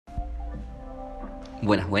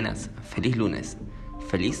Buenas, feliz lunes,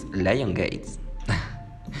 feliz Lion Gates.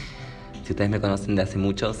 Si ustedes me conocen de hace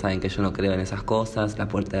mucho, saben que yo no creo en esas cosas, la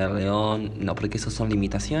puerta del león, no, porque eso son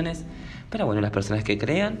limitaciones. Pero bueno, las personas que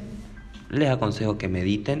crean, les aconsejo que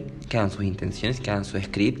mediten, que hagan sus intenciones, que hagan su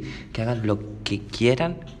script, que hagan lo que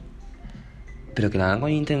quieran, pero que lo hagan con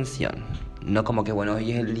intención. No como que, bueno,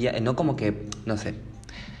 hoy es el día, no como que, no sé,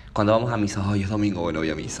 cuando vamos a misa, hoy es domingo, bueno, voy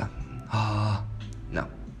a misa.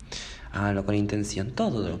 No. Háganlo con intención.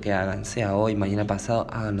 Todo lo que hagan, sea hoy, mañana, pasado,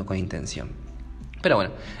 háganlo con intención. Pero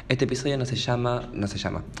bueno, este episodio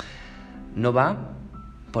no va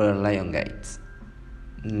por el Lion Gates,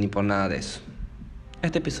 ni por nada de eso.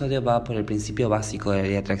 Este episodio va por el principio básico de la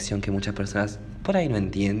ley de atracción que muchas personas por ahí no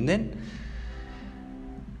entienden.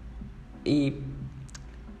 Y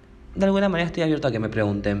de alguna manera estoy abierto a que me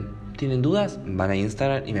pregunten. ¿Tienen dudas? Van a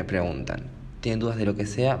Instagram y me preguntan. ¿Tienen dudas de lo que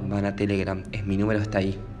sea? Van a Telegram. Mi número está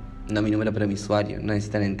ahí. No mi número, pero mi usuario. No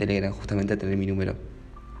necesitan en Telegram justamente tener mi número.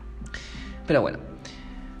 Pero bueno,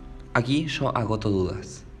 aquí yo agoto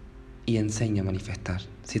dudas y enseño a manifestar.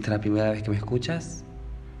 Si esta es la primera vez que me escuchas,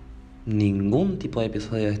 ningún tipo de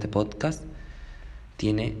episodio de este podcast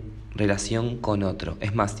tiene relación con otro.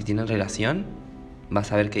 Es más, si tienen relación,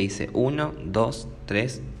 vas a ver que dice 1, 2,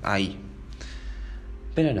 3, ahí.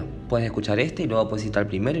 Pero no, puedes escuchar este y luego puedes irte al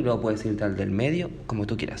primero y luego puedes irte al del medio, como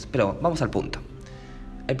tú quieras. Pero vamos al punto.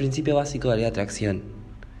 El principio básico de la ley de atracción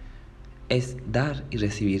es dar y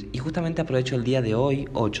recibir. Y justamente aprovecho el día de hoy,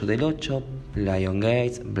 8 del 8, Lion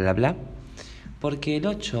Gates, bla bla, porque el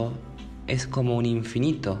 8 es como un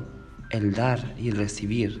infinito. El dar y el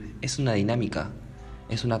recibir es una dinámica,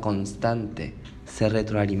 es una constante, se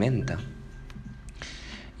retroalimenta.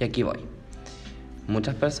 Y aquí voy.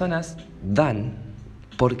 Muchas personas dan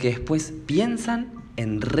porque después piensan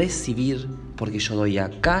en recibir, porque yo doy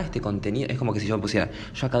acá este contenido. Es como que si yo pusiera,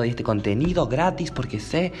 yo acá doy este contenido gratis porque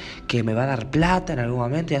sé que me va a dar plata en algún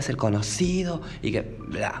momento y va a ser conocido y que,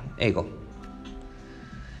 bla, ego.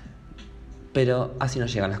 Pero así no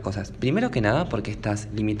llegan las cosas. Primero que nada porque estás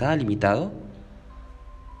limitado,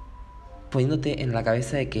 poniéndote en la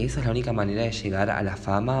cabeza de que esa es la única manera de llegar a la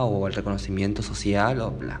fama o al reconocimiento social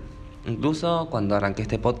o bla. Incluso cuando arranqué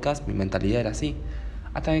este podcast, mi mentalidad era así.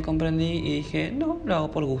 Hasta que comprendí y dije, no, lo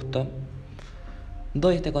hago por gusto.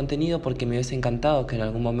 Doy este contenido porque me hubiese encantado que en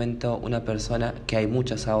algún momento una persona, que hay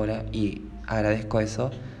muchas ahora y agradezco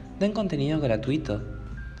eso, den contenido gratuito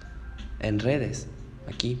en redes,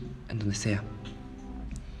 aquí, en donde sea.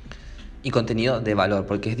 Y contenido de valor,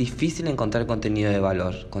 porque es difícil encontrar contenido de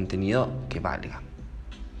valor, contenido que valga.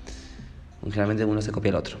 Generalmente uno se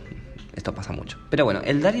copia al otro. Esto pasa mucho. Pero bueno,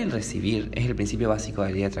 el dar y el recibir es el principio básico de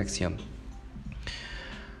la ley de atracción.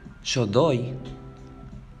 Yo doy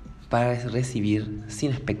para recibir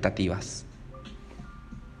sin expectativas.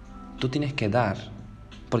 Tú tienes que dar.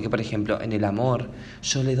 Porque, por ejemplo, en el amor,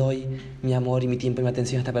 yo le doy mi amor y mi tiempo y mi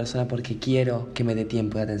atención a esta persona porque quiero que me dé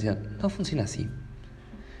tiempo y atención. No funciona así.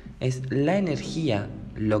 Es la energía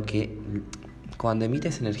lo que... Cuando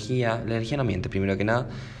emites energía, la energía no miente, primero que nada.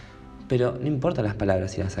 Pero no importan las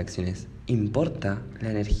palabras y las acciones. Importa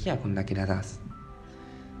la energía con la que la das.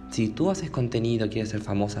 Si tú haces contenido, quieres ser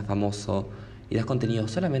famosa, famoso, y das contenido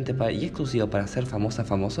solamente y exclusivo para ser famosa,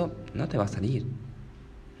 famoso, no te va a salir.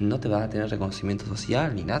 No te va a tener reconocimiento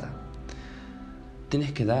social ni nada.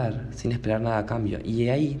 Tienes que dar sin esperar nada a cambio. Y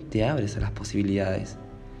ahí te abres a las posibilidades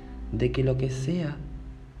de que lo que sea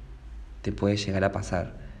te puede llegar a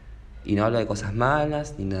pasar. Y no hablo de cosas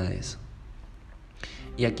malas ni nada de eso.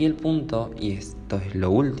 Y aquí el punto, y esto es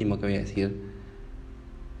lo último que voy a decir,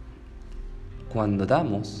 cuando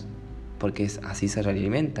damos, porque así se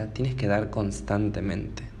realimenta, tienes que dar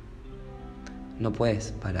constantemente. No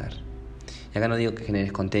puedes parar. Y acá no digo que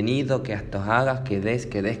generes contenido, que esto hagas, que des,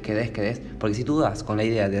 porque si tú das con la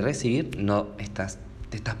idea de recibir, te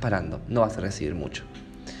estás parando, no vas a recibir mucho.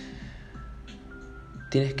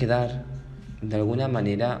 Tienes que dar de alguna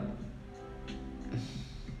manera,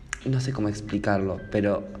 no sé cómo explicarlo,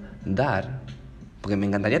 pero dar, porque me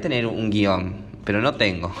encantaría tener un guión, pero no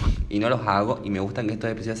tengo, y no los hago, y me gustan que estos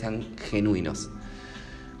episodios sean genuinos,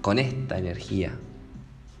 con esta energía.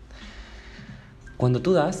 Cuando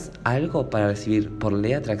tú das algo para recibir por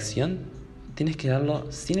ley de atracción, tienes que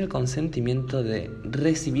darlo sin el consentimiento de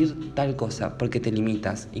recibir tal cosa, porque te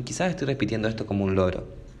limitas, y quizás estoy repitiendo esto como un loro,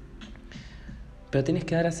 pero tienes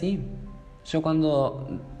que dar así. Yo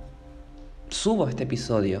cuando subo este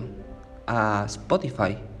episodio a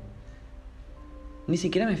Spotify, ni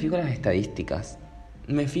siquiera me fijo en las estadísticas.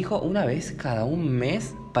 Me fijo una vez cada un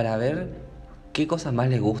mes para ver qué cosas más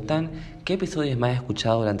les gustan, qué episodios más he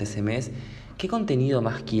escuchado durante ese mes, ¿qué contenido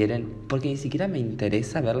más quieren? Porque ni siquiera me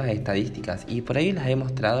interesa ver las estadísticas. Y por ahí las he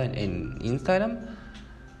mostrado en Instagram.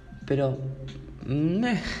 Pero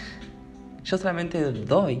yo solamente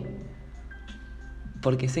doy.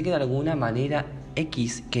 Porque sé que de alguna manera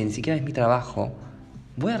X, que ni siquiera es mi trabajo,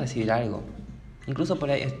 voy a recibir algo. Incluso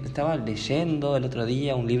por ahí estaba leyendo el otro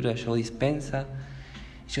día un libro de Joe Dispenza.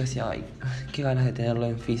 Y yo decía, ay, qué ganas de tenerlo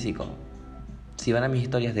en físico. Si van a mis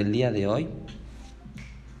historias del día de hoy,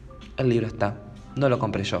 el libro está. No lo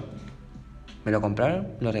compré yo. Me lo compraron,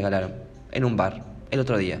 lo regalaron. En un bar, el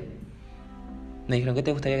otro día. Me dijeron, ¿qué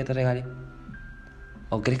te gustaría que te regale?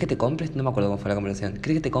 ¿O crees que te compres? No me acuerdo cómo fue la conversación.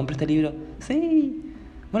 ¿Crees que te compre este libro? Sí.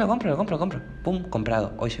 Bueno, lo compro. Pum,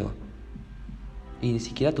 comprado. Hoy llegó. Y ni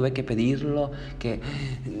siquiera tuve que pedirlo, que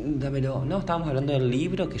dámelo. No, estábamos hablando del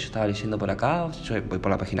libro que yo estaba leyendo por acá. Yo voy por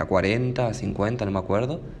la página 40, 50, no me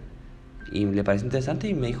acuerdo. Y le pareció interesante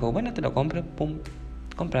y me dijo, bueno, te lo compro. Pum,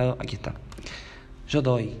 comprado, aquí está. Yo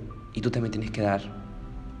doy y tú también tienes que dar.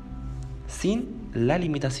 Sin la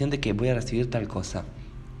limitación de que voy a recibir tal cosa.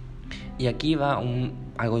 Y aquí va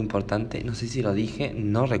algo importante. No sé si lo dije,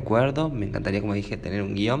 no recuerdo. Me encantaría, como dije, tener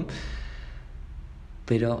un guión.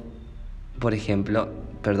 Pero, por ejemplo,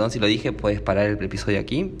 perdón si lo dije, puedes parar el episodio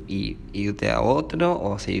aquí y irte a otro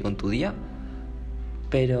o seguir con tu día.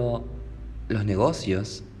 Pero los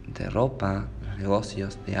negocios de ropa, los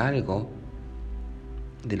negocios de algo,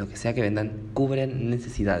 de lo que sea que vendan, cubren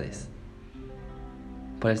necesidades.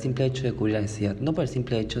 Por el simple hecho de cubrir la necesidad, no por el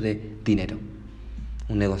simple hecho de dinero.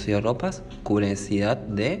 Un negocio de ropas cubre necesidad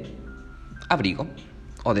de abrigo,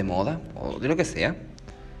 o de moda, o de lo que sea.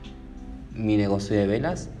 Mi negocio de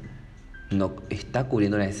velas no está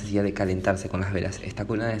cubriendo la necesidad de calentarse con las velas, está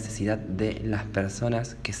cubriendo la necesidad de las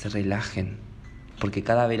personas que se relajen, porque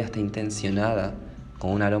cada vela está intencionada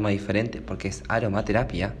con un aroma diferente, porque es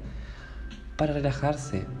aromaterapia, para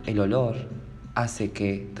relajarse. El olor hace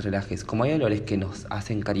que te relajes. Como hay olores que nos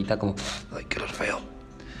hacen carita como, ¡ay, qué olor feo!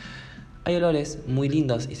 Hay olores muy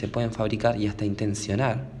lindos y se pueden fabricar y hasta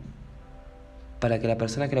intencionar para que la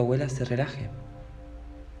persona que lo huela se relaje.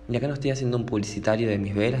 Y acá no estoy haciendo un publicitario de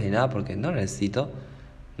mis velas ni nada, porque no lo necesito.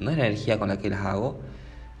 No es la energía con la que las hago.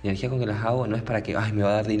 La energía con la que las hago no es para que, ay, me va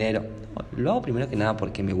a dar dinero. Lo hago primero que nada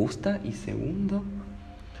porque me gusta, y segundo,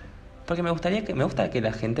 porque me gusta que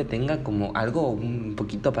la gente tenga como algo un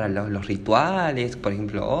poquito para los rituales, por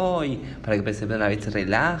ejemplo hoy, para que se una vez se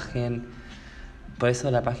relajen. Por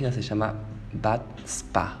eso la página se llama Bad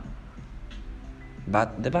Spa. Bad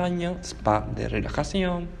de baño, spa de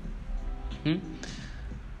relajación.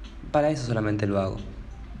 Para eso solamente lo hago.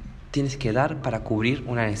 Tienes que dar para cubrir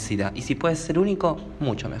una necesidad. Y si puedes ser único,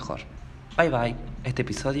 mucho mejor. Bye bye. Este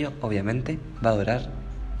episodio, obviamente, va a durar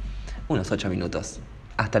unos 8 minutos.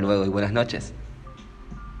 Hasta luego y buenas noches.